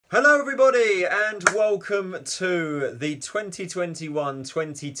Hello everybody and welcome to the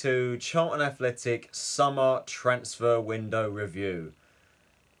 2021-22 Charlton Athletic Summer Transfer Window Review.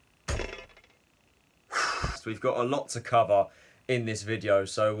 So we've got a lot to cover in this video,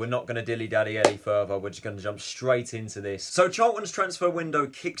 so we're not going to dilly-dally any further. We're just going to jump straight into this. So Charlton's transfer window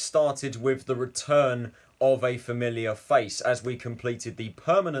kick-started with the return of a familiar face as we completed the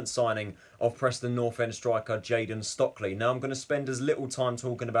permanent signing of Preston North End striker Jayden Stockley. Now I'm going to spend as little time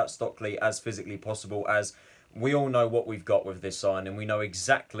talking about Stockley as physically possible, as we all know what we've got with this signing. We know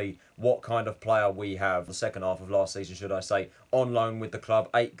exactly what kind of player we have. The second half of last season, should I say, on loan with the club,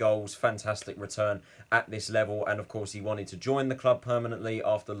 8 goals, fantastic return at this level. And of course, he wanted to join the club permanently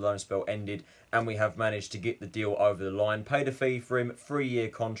after the loan spell ended. And we have managed to get the deal over the line. Paid a fee for him, 3-year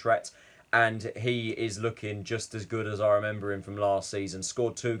contract. And he is looking just as good as I remember him from last season.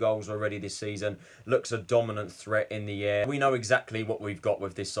 Scored 2 goals already this season. Looks a dominant threat in the air. We know exactly what we've got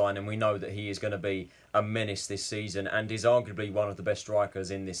with this signing. We know that he is going to be a menace this season and is arguably one of the best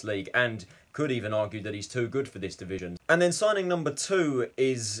strikers in this league. And could even argue that he's too good for this division. And then signing number 2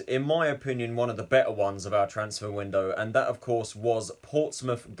 is, in my opinion, one of the better ones of our transfer window. And that, of course, was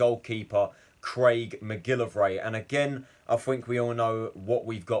Portsmouth goalkeeper Craig McGillivray. And again, I think we all know what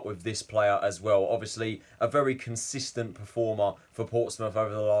we've got with this player as well. Obviously, a very consistent performer for Portsmouth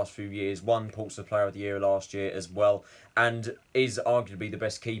over the last few years. Won Portsmouth Player of the Year last year as well. And is arguably the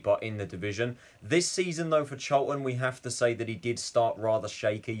best keeper in the division. This season, though, for Charlton, we have to say that he did start rather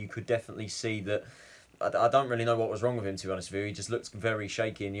shaky. You could definitely see that. I don't really know what was wrong with him, to be honest with you. He just looked very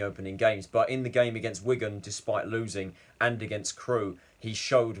shaky in the opening games. But in the game against Wigan, despite losing, and against Crewe, he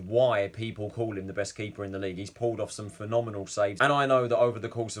showed why people call him the best keeper in the league. He's pulled off some phenomenal saves. And I know that over the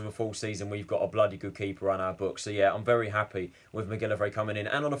course of a full season, we've got a bloody good keeper on our books. So yeah, I'm very happy with McGillivray coming in.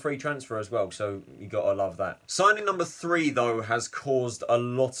 And on a free transfer as well. So you got to love that. Signing number 3, though, has caused a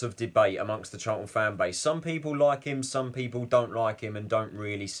lot of debate amongst the Charlton fan base. Some people like him, some people don't like him and don't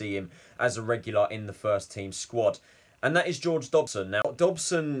really see him as a regular in the first team squad. And that is George Dobson. Now,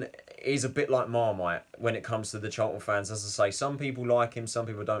 Dobson is a bit like Marmite when it comes to the Charlton fans. As I say, some people like him, some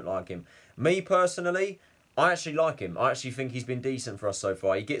people don't like him. Me, personally, I actually like him. I actually think he's been decent for us so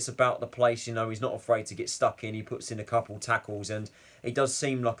far. He gets about the place, you know, he's not afraid to get stuck in. He puts in a couple tackles and he does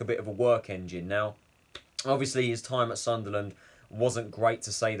seem like a bit of a work engine. Now, obviously, his time at Sunderland wasn't great,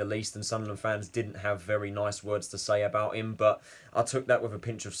 to say the least, and Sunderland fans didn't have very nice words to say about him, but I took that with a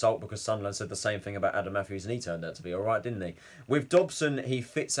pinch of salt because Sunderland said the same thing about Adam Matthews and he turned out to be alright, didn't he? With Dobson, he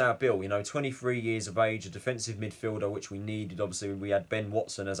fits our bill, you know, 23 years of age, a defensive midfielder, which we needed. Obviously, we had Ben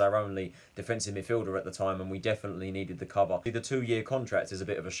Watson as our only defensive midfielder at the time, and we definitely needed the cover. The 2-year contract is a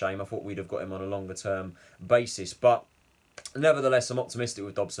bit of a shame. I thought we'd have got him on a longer term basis, but nevertheless, I'm optimistic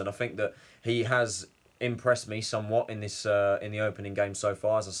with Dobson. I think that he has impressed me somewhat in this in the opening game so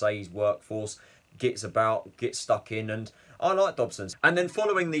far. As I say, his workforce gets about, gets stuck in, and I like Dobson's. And then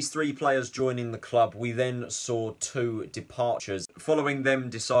following these 3 players joining the club, we then saw 2 departures, following them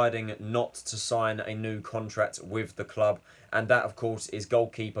deciding not to sign a new contract with the club. And that, of course, is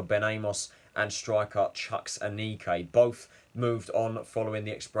goalkeeper Ben Amos and striker Chuks Aneke. Both moved on following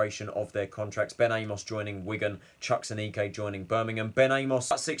the expiration of their contracts. Ben Amos joining Wigan, Chuks Aneke joining Birmingham. Ben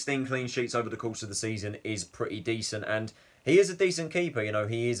Amos, 16 clean sheets over the course of the season is pretty decent, and he is a decent keeper. You know,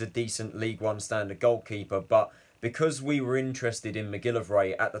 he is a decent League One standard goalkeeper, but because we were interested in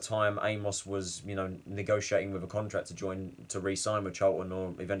McGillivray at the time, Amos was, you know, negotiating with a contract to re-sign with Charlton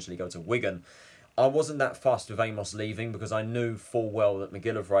or eventually go to Wigan. I wasn't that fussed with Amos leaving because I knew full well that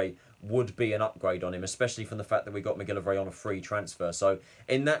McGillivray would be an upgrade on him, especially from the fact that we got McGillivray on a free transfer. So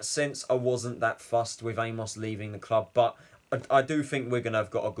in that sense, I wasn't that fussed with Amos leaving the club, but I do think Wigan have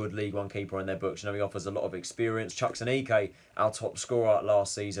got a good League One keeper in their books. You know, he offers a lot of experience. Chuks Aneke, our top scorer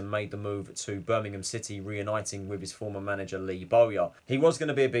last season, made the move to Birmingham City, reuniting with his former manager Lee Bowyer. He was going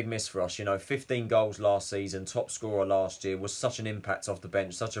to be a big miss for us. You know, 15 goals last season, top scorer last year, was such an impact off the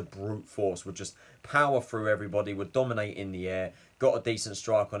bench, such a brute force, would just power through everybody, would dominate in the air. Got a decent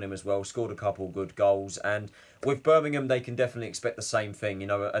strike on him as well, scored a couple good goals, and with Birmingham they can definitely expect the same thing, you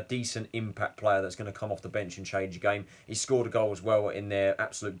know, a decent impact player that's going to come off the bench and change a game. He scored a goal as well in their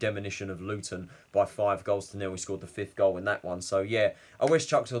absolute demolition of Luton by 5-0. He scored the 5th goal in that one. So yeah, I wish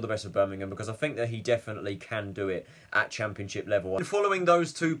Chuks all the best of Birmingham because I think that he definitely can do it at Championship level. And following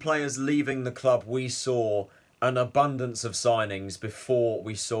those 2 players leaving the club, we saw an abundance of signings before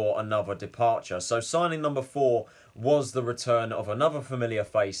we saw another departure. So signing number 4 was the return of another familiar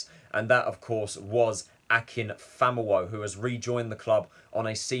face, and that of course was Akin Famewo, who has rejoined the club on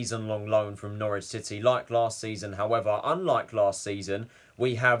a season-long loan from Norwich City. Like last season, however, unlike last season,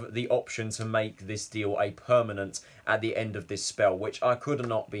 we have the option to make this deal a permanent at the end of this spell, which I could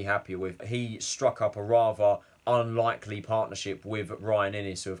not be happier with. He struck up a rather unlikely partnership with Ryan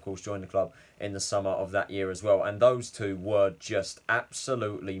Innes, who of course joined the club in the summer of that year as well, and those two were just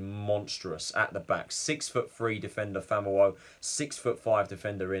absolutely monstrous at the back. 6'3" defender Famuo, 6'5"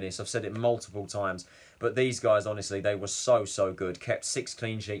 defender Innes. I've said it multiple times, but these guys, honestly, they were so good. Kept 6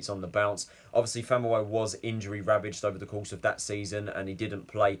 clean sheets on the bounce. Obviously, Famuo was injury ravaged over the course of that season, and he didn't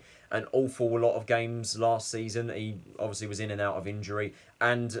play an awful lot of games last season. He obviously was in and out of injury,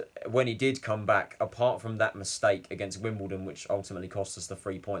 and when he did come back, apart from that mistake against Wimbledon, which ultimately cost us the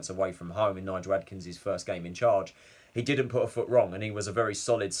 3 points away from home in Nigel Adkins' first game in charge, he didn't put a foot wrong, and he was a very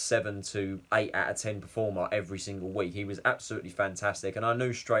solid 7 to 8 out of 10 performer every single week. He was absolutely fantastic, and I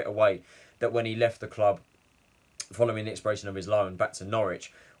knew straight away that when he left the club following the expiration of his loan back to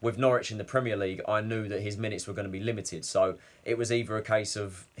Norwich, with Norwich in the Premier League, I knew that his minutes were going to be limited. So it was either a case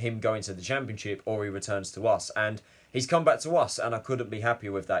of him going to the Championship or he returns to us. And he's come back to us, and I couldn't be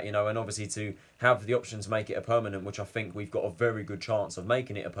happier with that, you know. And obviously to have the option to make it a permanent, which I think we've got a very good chance of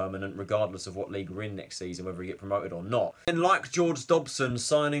making it a permanent, regardless of what league we're in next season, whether we get promoted or not. And like George Dobson,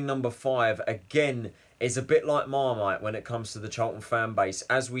 signing number 5, again, is a bit like Marmite when it comes to the Charlton fan base,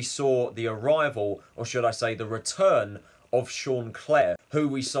 as we saw the arrival, or should I say the return, of Sean Clare, who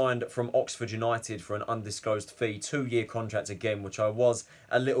we signed from Oxford United for an undisclosed fee, 2-year contract again, which I was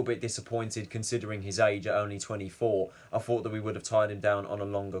a little bit disappointed considering his age at only 24. I thought that we would have tied him down on a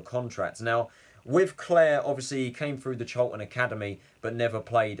longer contract. Now, with Clare, obviously he came through the Charlton Academy but never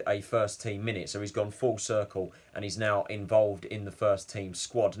played a first team minute, so he's gone full circle and he's now involved in the first team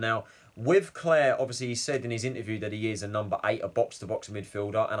squad. Now, with Clare, obviously he said in his interview that he is a number 8, a box-to-box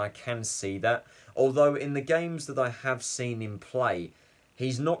midfielder, and I can see that. Although in the games that I have seen him play,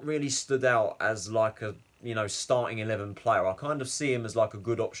 he's not really stood out as like a, you know, starting 11 player. I kind of see him as like a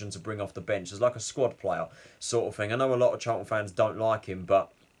good option to bring off the bench, as like a squad player sort of thing. I know a lot of Charlton fans don't like him,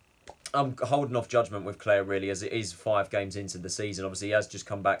 but I'm holding off judgment with Clare really, as it is 5 games into the season. Obviously he has just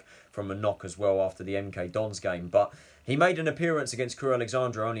come back from a knock as well after the MK Dons game, but he made an appearance against Crewe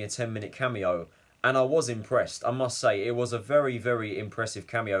Alexandra, only a 10-minute cameo, and I was impressed. I must say, it was a very impressive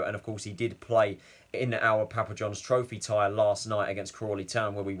cameo, and of course he did play in our Papa John's Trophy tie last night against Crawley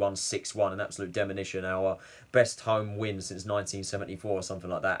Town, where we won 6-1, an absolute demolition, our best home win since 1974 or something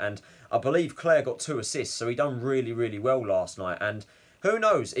like that. And I believe Clare got 2 assists, so he done really well last night, and who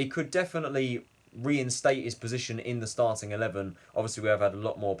knows, he could definitely reinstate his position in the starting 11. Obviously we have had a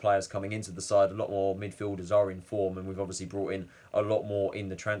lot more players coming into the side, a lot more midfielders are in form, and we've obviously brought in a lot more in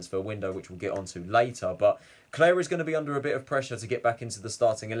the transfer window, which we'll get onto later. But Clare is going to be under a bit of pressure to get back into the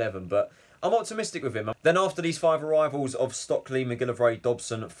starting 11, but I'm optimistic with him. Then after these 5 arrivals of Stockley, McGillivray,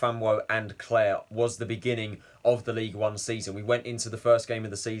 Dobson, Famwo and Clare was the beginning of the League One season. We went into the first game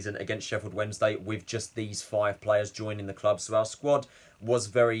of the season against Sheffield Wednesday with just these 5 players joining the club, so our squad was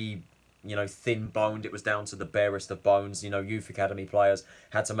very, you know, thin-boned. It was down to the barest of bones. You know, youth academy players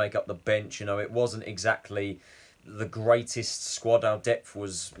had to make up the bench. You know, it wasn't exactly the greatest squad. Our depth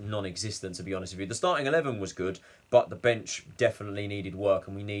was non-existent, to be honest with you. The starting 11 was good, but the bench definitely needed work,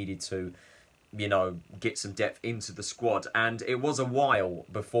 and we needed to, you know, get some depth into the squad. And it was a while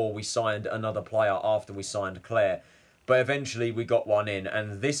before we signed another player after we signed Clare. But eventually we got one in,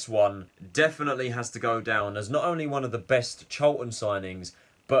 and this one definitely has to go down as not only one of the best Charlton signings,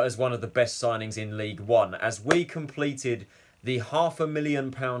 but as one of the best signings in League One, as we completed the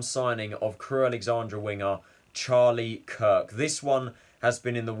 £500,000 signing of Crewe Alexandra winger Charlie Kirk. This one has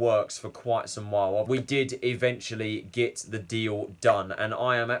been in the works for quite some while. We did eventually get the deal done, and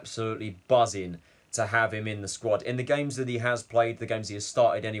I am absolutely buzzing to have him in the squad. In the games that he has played, the games he has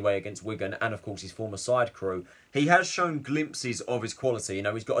started anyway against Wigan and of course his former side Crewe, he has shown glimpses of his quality. You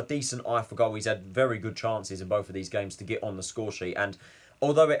know, he's got a decent eye for goal. He's had very good chances in both of these games to get on the score sheet, and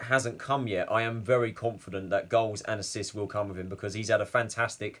although it hasn't come yet, I am very confident that goals and assists will come with him, because he's had a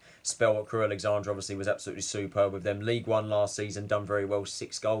fantastic spell at Crewe Alexandra. Obviously was absolutely superb with them. League One last season, done very well,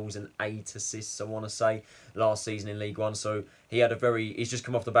 6 goals and 8 assists, I want to say, last season in League One. So he's just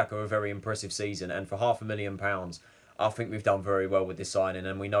come off the back of a very impressive season, and for £500,000, I think we've done very well with this signing,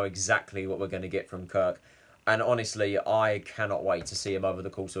 and we know exactly what we're going to get from Kirk. And honestly, I cannot wait to see him over the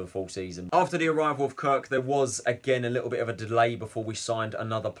course of a full season. After the arrival of Kirk, there was, again, a little bit of a delay before we signed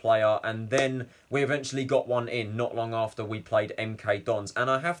another player. And then we eventually got one in not long after we played MK Dons. And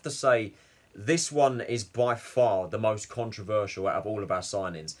I have to say, this one is by far the most controversial out of all of our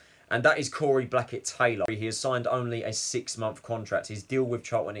signings. And that is Corey Blackett-Taylor. He has signed only a 6-month contract. His deal with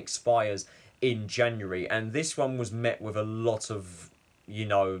Charlton expires in January. And this one was met with a lot of you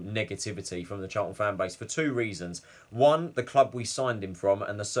know, negativity from the Charlton fan base for two reasons. One, the club we signed him from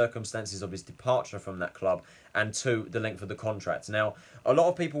and the circumstances of his departure from that club. And two, the length of the contract. Now, a lot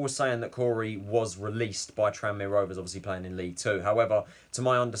of people were saying that Corey was released by Tranmere Rovers, obviously playing in League Two. However, to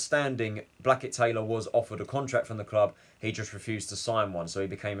my understanding, Blackett-Taylor was offered a contract from the club. He just refused to sign one, so he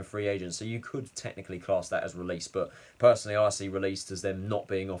became a free agent. So you could technically class that as release. But personally, I see released as them not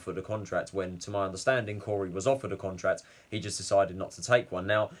being offered a contract when, to my understanding, Corey was offered a contract. He just decided not to take one.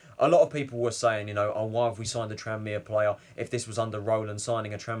 Now, a lot of people were saying, you know, oh, why have we signed a Tranmere player? If this was under Roland,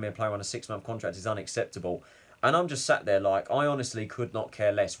 signing a Tranmere player on a 6-month contract is unacceptable. And I'm just sat there like, I honestly could not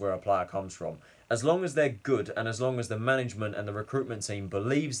care less where a player comes from. As long as they're good and as long as the management and the recruitment team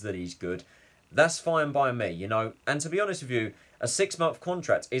believes that he's good, that's fine by me, you know. And to be honest with you, a 6-month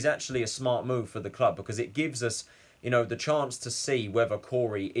contract is actually a smart move for the club because it gives us, you know, the chance to see whether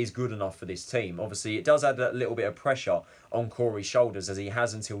Corey is good enough for this team. Obviously, it does add a little bit of pressure on Corey's shoulders as he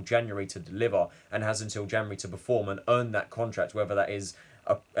has until January to deliver and has until January to perform and earn that contract, whether that is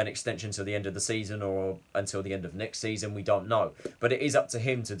an extension to the end of the season or until the end of next season, we don't know. But it is up to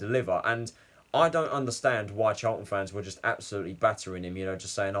him to deliver. And I don't understand why Charlton fans were just absolutely battering him, you know,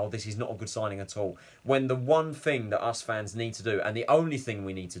 just saying, oh, this is not a good signing at all. When the one thing that us fans need to do, and the only thing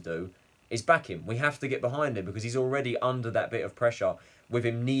we need to do, is back him. We have to get behind him because he's already under that bit of pressure with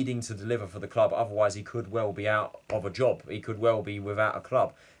him needing to deliver for the club. Otherwise, he could well be out of a job. He could well be without a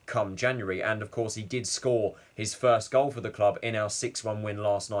club come January. And, of course, he did score his first goal for the club in our 6-1 win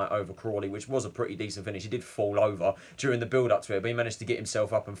last night over Crawley, which was a pretty decent finish. He did fall over during the build-up to it, but he managed to get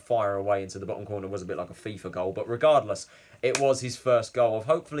himself up and fire away into the bottom corner. It was a bit like a FIFA goal. But regardless, it was his first goal of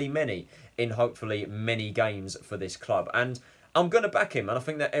hopefully many games for this club. And I'm going to back him, and I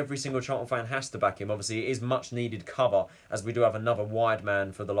think that every single Charlton fan has to back him. Obviously, it is much needed cover, as we do have another wide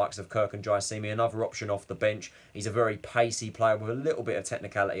man for the likes of Kirk and Jaisimi, another option off the bench. He's a very pacey player with a little bit of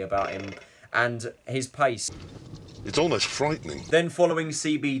technicality about him, and his pace, it's almost frightening. Then following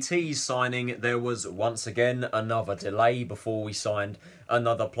CBT's signing, there was once again another delay before we signed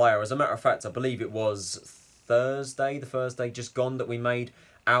another player. As a matter of fact, I believe it was Thursday, the Thursday just gone, that we made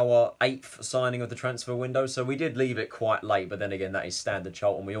our 8th signing of the transfer window. So we did leave it quite late, but then again, that is standard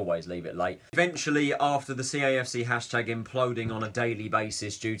Charlton. We always leave it late. Eventually, after the CAFC hashtag imploding on a daily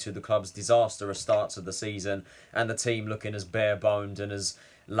basis due to the club's disastrous starts of the season and the team looking as bare-boned and as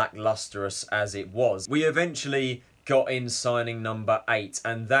lacklustrous as it was, we eventually got in signing number 8,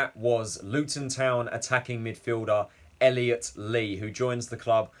 and that was Luton Town attacking midfielder Elliot Lee, who joins the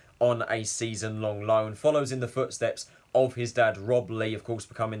club on a season-long loan, follows in the footsteps of his dad Rob Lee, of course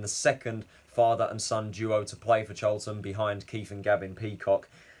becoming the second father and son duo to play for Charlton behind Keith and Gavin Peacock.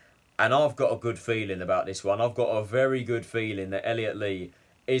 And I've got a good feeling about this one. I've got a very good feeling that Elliot Lee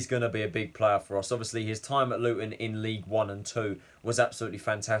is going to be a big player for us. Obviously, his time at Luton in League 1 and 2 was absolutely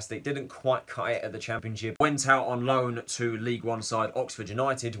fantastic. Didn't quite cut it at the Championship. Went out on loan to League 1 side Oxford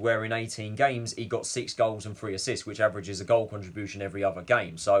United, where in 18 games he got 6 goals and 3 assists, which averages a goal contribution every other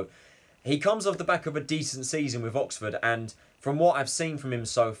game. So he comes off the back of a decent season with Oxford, and from what I've seen from him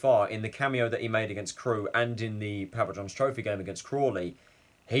so far in the cameo that he made against Crewe and in the Papa John's Trophy game against Crawley,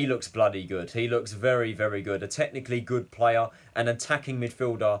 he looks bloody good. He looks very, very good. A technically good player, an attacking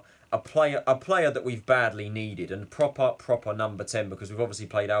midfielder, a player that we've badly needed, and proper number 10, because we've obviously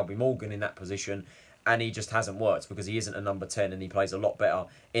played Albie Morgan in that position, and he just hasn't worked because he isn't a number 10 and he plays a lot better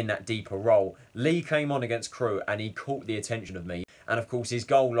in that deeper role. Lee came on against Crewe and he caught the attention of me. And of course, his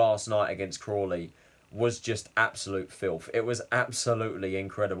goal last night against Crawley was just absolute filth. It was absolutely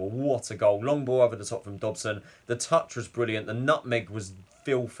incredible. What a goal. Long ball over the top from Dobson. The touch was brilliant. The nutmeg was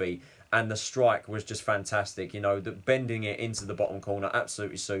filthy. And the strike was just fantastic. You know, bending it into the bottom corner,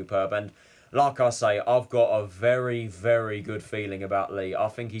 absolutely superb. And like I say, I've got a very, very good feeling about Lee. I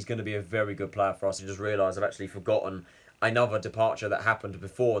think he's going to be a very good player for us. I just realised I've actually forgotten another departure that happened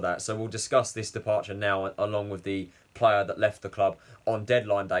before that. So we'll discuss this departure now along with the player that left the club on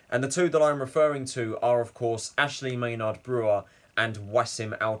deadline day. And the two that I'm referring to are, of course, Ashley Maynard-Brewer and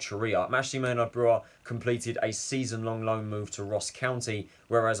Wassim Al-Charia. Ashley Maynard-Brewer completed a season-long loan move to Ross County,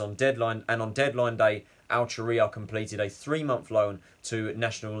 whereas on deadline day, Al-Charia completed a 3-month loan to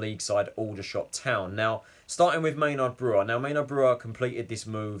National League side Aldershot Town. Now, starting with Maynard-Brewer. Now, Maynard-Brewer completed this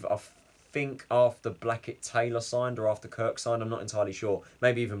move, I think, after Blackett-Taylor signed or after Kirk signed. I'm not entirely sure.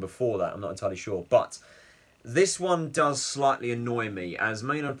 Maybe even before that. I'm not entirely sure. But this one does slightly annoy me, as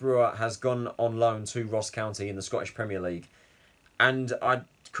Maynard-Brewer has gone on loan to Ross County in the Scottish Premier League. And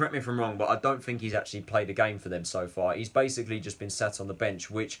correct me if I'm wrong, but I don't think he's actually played a game for them so far. He's basically just been sat on the bench,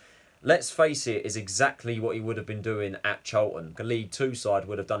 which let's face it, is exactly what he would have been doing at Charlton. A League Two side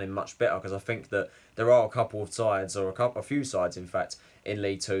would have done him much better, because I think that there are a couple of sides, or a few sides in fact, in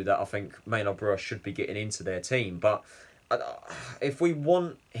League Two that I think Maynard Brewer should be getting into their team. But if we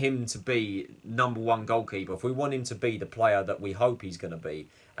want him to be #1 goalkeeper, if we want him to be the player that we hope he's going to be,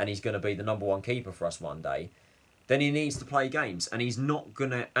 and he's going to be the #1 keeper for us one day, then he needs to play games. And he's not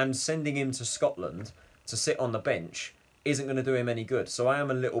going to... And sending him to Scotland to sit on the bench isn't going to do him any good. So I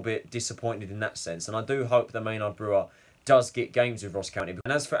am a little bit disappointed in that sense. And I do hope that Maynard Brewer does get games with Ross County.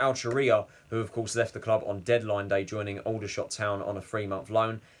 And as for Al Sharia, who of course left the club on deadline day, joining Aldershot Town on a 3-month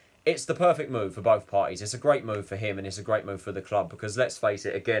loan, it's the perfect move for both parties. It's a great move for him, and it's a great move for the club, because let's face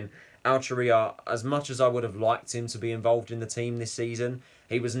it, again, Al Sharia, as much as I would have liked him to be involved in the team this season,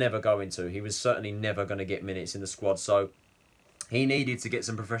 he was never going to. He was certainly never going to get minutes in the squad, so he needed to get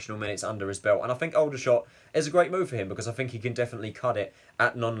some professional minutes under his belt. And I think Aldershot is a great move for him, because I think he can definitely cut it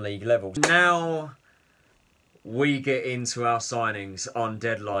at non-league levels. Now we get into our signings on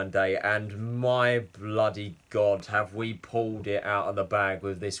deadline day, and my bloody God, have we pulled it out of the bag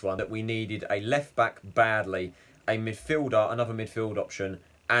with this one. That we needed a left-back badly, a midfielder, another midfield option,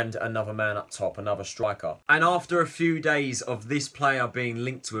 and another man up top, another striker. And after a few days of this player being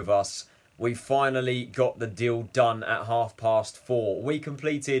linked with us, we finally got the deal done at 4:30. We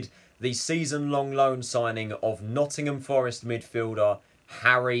completed the season-long loan signing of Nottingham Forest midfielder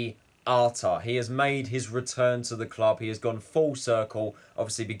Harry Arter. He has made his return to the club. He has gone full circle,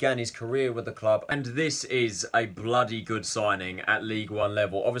 obviously began his career with the club, and this is a bloody good signing at League One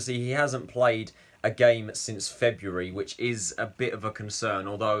level. Obviously he hasn't played a game since February, which is a bit of a concern,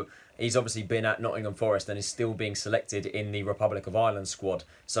 although he's obviously been at Nottingham Forest and is still being selected in the Republic of Ireland squad.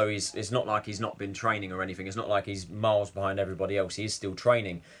 So it's not like he's not been training or anything. It's not like he's miles behind everybody else. He is still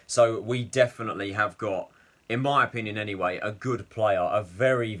training. So we definitely have got, in my opinion anyway, a good player, a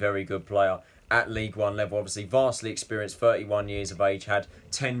very, very good player at League One level. Obviously vastly experienced, 31 years of age, had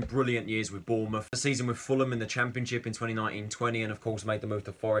 10 brilliant years with Bournemouth. The season with Fulham in the Championship in 2019-20, and of course made the move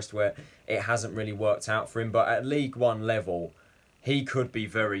to Forest, where it hasn't really worked out for him. But at League One level, he could be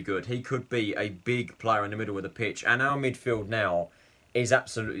very good. He could be a big player in the middle of the pitch. And our midfield now is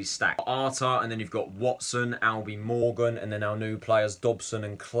absolutely stacked. Arter, and then you've got Watson, Albie Morgan, and then our new players Dobson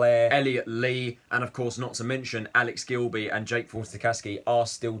and Clare, Elliot Lee, and of course not to mention Alex Gilby and Jake Forster-Caskey are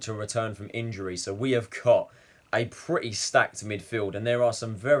still to return from injury. So we have got a pretty stacked midfield, and there are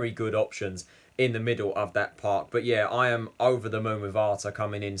some very good options in the middle of that park. But yeah, I am over the moon with Arter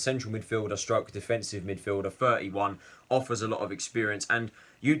coming in. Central midfielder stroke defensive midfielder, 31, offers a lot of experience, and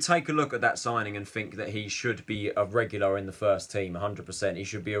you take a look at that signing and think that he should be a regular in the first team, 100%. He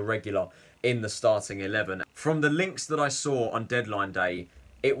should be a regular in the starting 11. From the links that I saw on deadline day,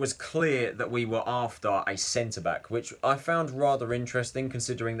 it was clear that we were after a centre-back, which I found rather interesting,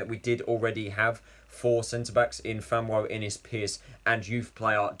 considering that we did already have 4 centre-backs in Famwo, Innis, Pearce, and youth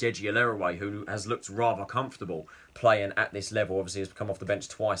player Deji Eleraway, who has looked rather comfortable playing at this level. Obviously, has come off the bench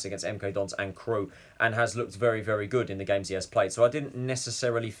twice against MK Dons and Crew, and has looked very, very good in the games he has played. So I didn't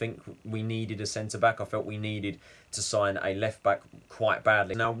necessarily think we needed a centre-back. I felt we needed to sign a left-back quite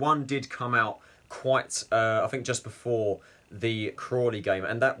badly. Now, one did come out quite, I think, just before the Crawley game,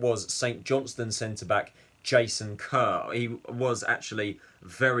 and that was St Johnstone centre-back Jason Kerr. He was actually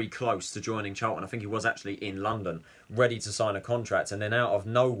very close to joining Charlton. I think he was actually in London, ready to sign a contract, and then out of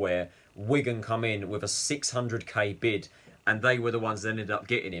nowhere, Wigan come in with a 600k bid, and they were the ones that ended up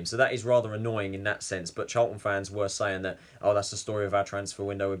getting him. So that is rather annoying in that sense, but Charlton fans were saying that, oh, that's the story of our transfer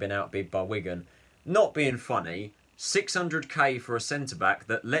window, we've been outbid by Wigan. Not being funny, 600k for a centre-back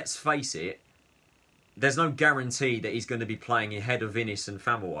that, let's face it, there's no guarantee that he's going to be playing ahead of Innis and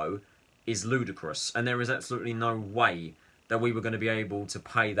Famwo, is ludicrous. And there is absolutely no way that we were going to be able to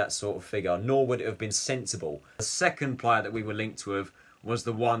pay that sort of figure, nor would it have been sensible. The second player that we were linked with was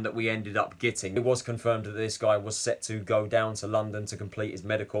the one that we ended up getting. It was confirmed that this guy was set to go down to London to complete his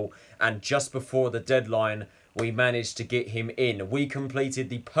medical, and just before the deadline, we managed to get him in. We completed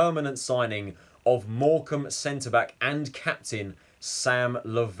the permanent signing of Morecambe centre-back and captain Sam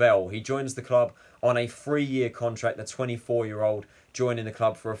Lavelle. He joins the club on a 3-year contract, the 24-year-old joining the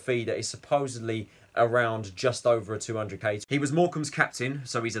club for a fee that is supposedly around just over a 200k. He was Morecambe's captain,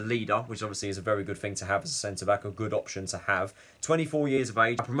 so he's a leader, which obviously is a very good thing to have as a centre-back, a good option to have. 24 years of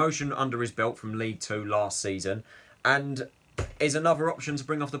age, a promotion under his belt from League 2 last season, and is another option to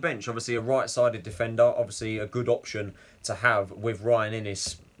bring off the bench. Obviously a right-sided defender, obviously a good option to have with Ryan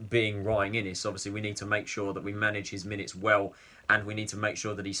Innis being Ryan Innis. Obviously we need to make sure that we manage his minutes well, and we need to make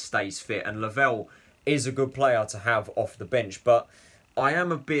sure that he stays fit. And Lavelle is a good player to have off the bench, but I am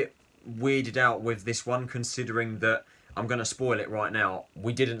a bit weirded out with this one, considering that I'm going to spoil it right now.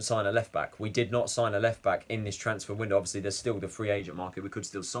 We didn't sign a left back. We did not sign a left back in this transfer window. Obviously, there's still the free agent market. We could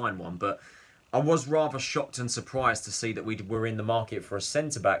still sign one. But I was rather shocked and surprised to see that we were in the market for a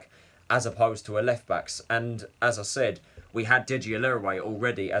centre-back as opposed to a left-backs. And as I said, we had Deji Aleraway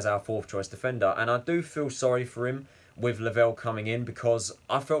already as our fourth choice defender. And I do feel sorry for him with Lavelle coming in, because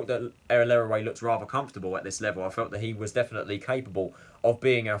I felt that Aleraway looked rather comfortable at this level. I felt that he was definitely capable of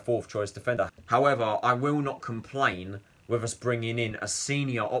being our fourth choice defender. However, I will not complain with us bringing in a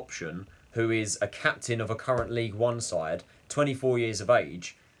senior option who is a captain of a current League One side, 24 years of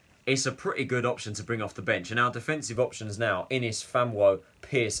age. It's a pretty good option to bring off the bench. And our defensive options now, Innis, Famwo,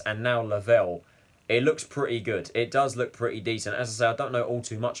 Pearce and now Lavelle, it looks pretty good. It does look pretty decent. As I say, I don't know all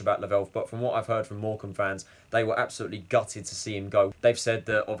too much about Lavelle, but from what I've heard from Morecambe fans, they were absolutely gutted to see him go. They've said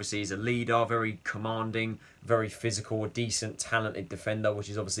that obviously he's a leader, very commanding, very physical, a decent, talented defender, which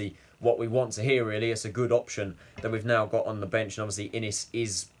is obviously what we want to hear, really. It's a good option that we've now got on the bench. And obviously Innis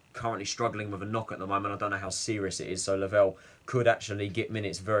is currently struggling with a knock at the moment. I don't know how serious it is, so Lavelle could actually get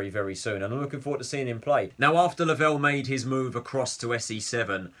minutes very, very soon. And I'm looking forward to seeing him play. Now, after Lavelle made his move across to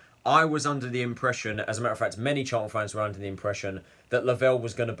SE7, I was under the impression, as a matter of fact, many Charlton fans were under the impression that Lavelle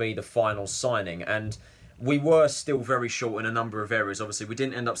was going to be the final signing. And we were still very short in a number of areas. Obviously, we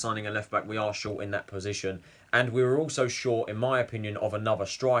didn't end up signing a left-back. We are short in that position. And we were also short, in my opinion, of another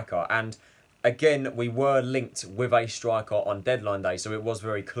striker. And again, we were linked with a striker on deadline day, so it was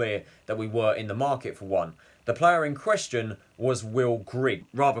very clear that we were in the market for one. The player in question was Will Grigg.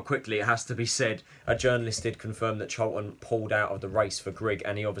 Rather quickly, it has to be said, a journalist did confirm that Charlton pulled out of the race for Grigg,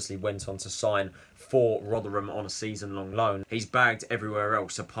 and he obviously went on to sign for Rotherham on a season-long loan. He's bagged everywhere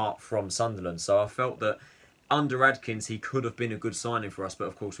else apart from Sunderland, so I felt that under Adkins he could have been a good signing for us, but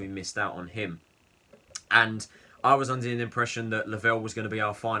of course we missed out on him. And I was under the impression that Lavelle was going to be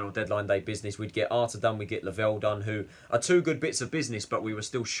our final deadline day business. We'd get Arter done, we'd get Lavelle done, who are two good bits of business, but we were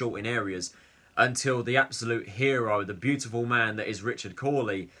still short in areas. Until the absolute hero, the beautiful man that is Richard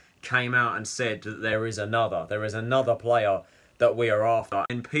Corley, came out and said that there is another player that we are after.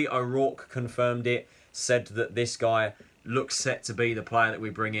 And Pete O'Rourke confirmed it, said that this guy looks set to be the player that we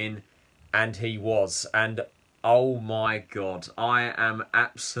bring in, and he was. And oh my God, I am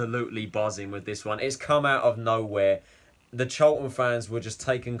absolutely buzzing with this one. It's come out of nowhere. The Charlton fans were just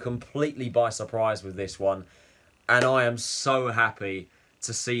taken completely by surprise with this one. And I am so happy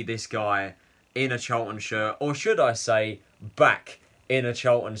to see this guy in a Charlton shirt, or should I say, back in a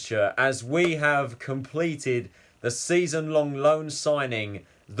Charlton shirt, as we have completed the season-long loan signing,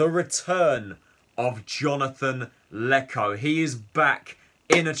 the return of Jonathan Lecco. He is back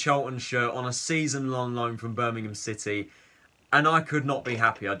in a Charlton shirt on a season-long loan from Birmingham City, and I could not be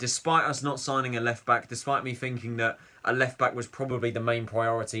happier. Despite us not signing a left-back, despite me thinking that a left-back was probably the main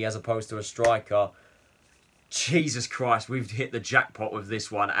priority as opposed to a striker, Jesus Christ, we've hit the jackpot with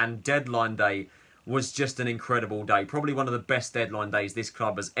this one. And deadline day was just an incredible day. Probably one of the best deadline days this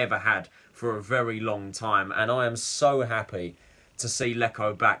club has ever had for a very long time. And I am so happy to see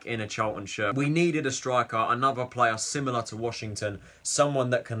Lecco back in a Charlton shirt. We needed a striker, another player similar to Washington, someone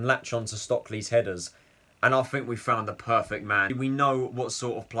that can latch on to Stockley's headers. And I think we found the perfect man. We know what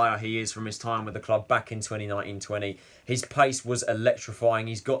sort of player he is from his time with the club back in 2019-20. His pace was electrifying.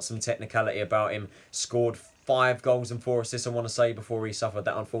 He's got some technicality about him. Scored 5 goals and 4 assists, I want to say, before he suffered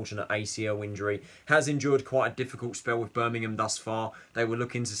that unfortunate ACL injury. Has endured quite a difficult spell with Birmingham thus far. They were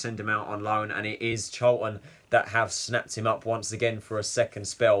looking to send him out on loan, and it is Charlton that have snapped him up once again for a second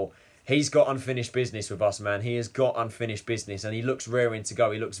spell. He's got unfinished business with us, man. He has got unfinished business, and he looks raring to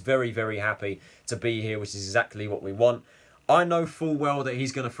go. He looks very, very happy to be here, which is exactly what we want. I know full well that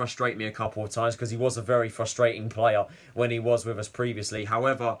he's going to frustrate me a couple of times, because he was a very frustrating player when he was with us previously.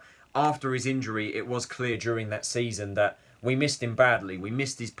 However, after his injury, it was clear during that season that we missed him badly. We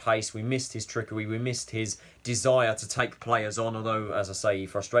missed his pace, we missed his trickery, we missed his desire to take players on, although, as I say, he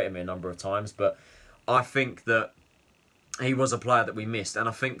frustrated me a number of times. But I think that he was a player that we missed, and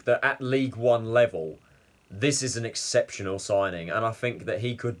I think that at League One level, this is an exceptional signing, and I think that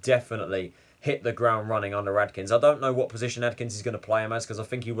he could definitely hit the ground running under Adkins. I don't know what position Adkins is going to play him as, because I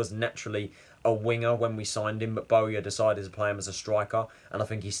think he was naturally a winger when we signed him, but Bowyer decided to play him as a striker, and I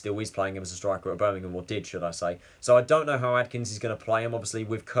think he still is playing him as a striker at Birmingham, or did, should I say. So I don't know how Adkins is going to play him, obviously,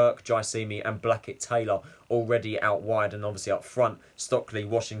 with Kirk, Jaisimi and Blackett-Taylor already out wide, and obviously up front, Stockley,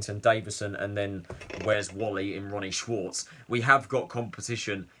 Washington, Davison, and then where's Wally in Ronnie Schwartz. We have got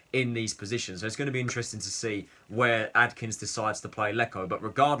competition in these positions. So it's going to be interesting to see where Adkins decides to play Lecco. But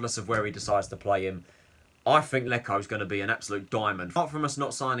regardless of where he decides to play him, I think Lecco is going to be an absolute diamond. Apart from us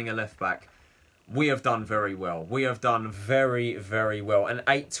not signing a left-back, we have done very well. We have done very, very well. An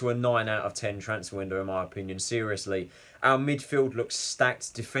 8 to a 9 out of 10 transfer window, in my opinion. Seriously. Our midfield looks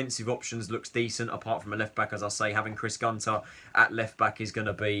stacked. Defensive options looks decent, apart from a left-back, as I say. Having Chris Gunter at left-back is going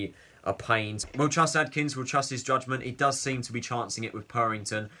to be a pain. We'll trust Adkins. We'll trust his judgment. He does seem to be chancing it with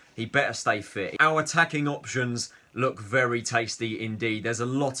Purrington. He better stay fit. Our attacking options look very tasty indeed. There's a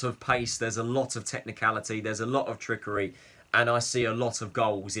lot of pace. There's a lot of technicality. There's a lot of trickery. And I see a lot of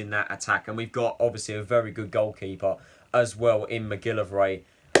goals in that attack. And we've got, obviously, a very good goalkeeper as well in McGillivray.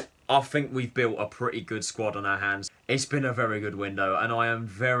 I think we've built a pretty good squad on our hands. It's been a very good window. And I am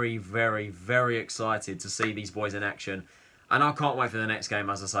very, very, very excited to see these boys in action. And I can't wait for the next game,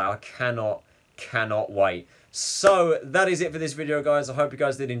 as I say. I cannot wait. So, that is it for this video, guys. I hope you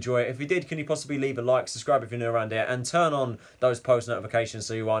guys did enjoy it. If you did, can you possibly leave a like, subscribe if you're new around here, and turn on those post notifications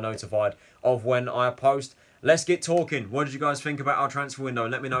so you are notified of when I post. Let's get talking. What did you guys think about our transfer window?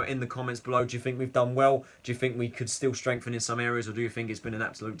 Let me know in the comments below. Do you think we've done well? Do you think we could still strengthen in some areas? Or do you think it's been an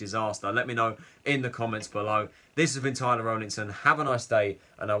absolute disaster? Let me know in the comments below. This has been Tyler Rowlinson. Have a nice day.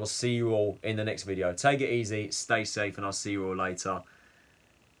 And I will see you all in the next video. Take it easy. Stay safe. And I'll see you all later.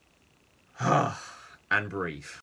 And breathe.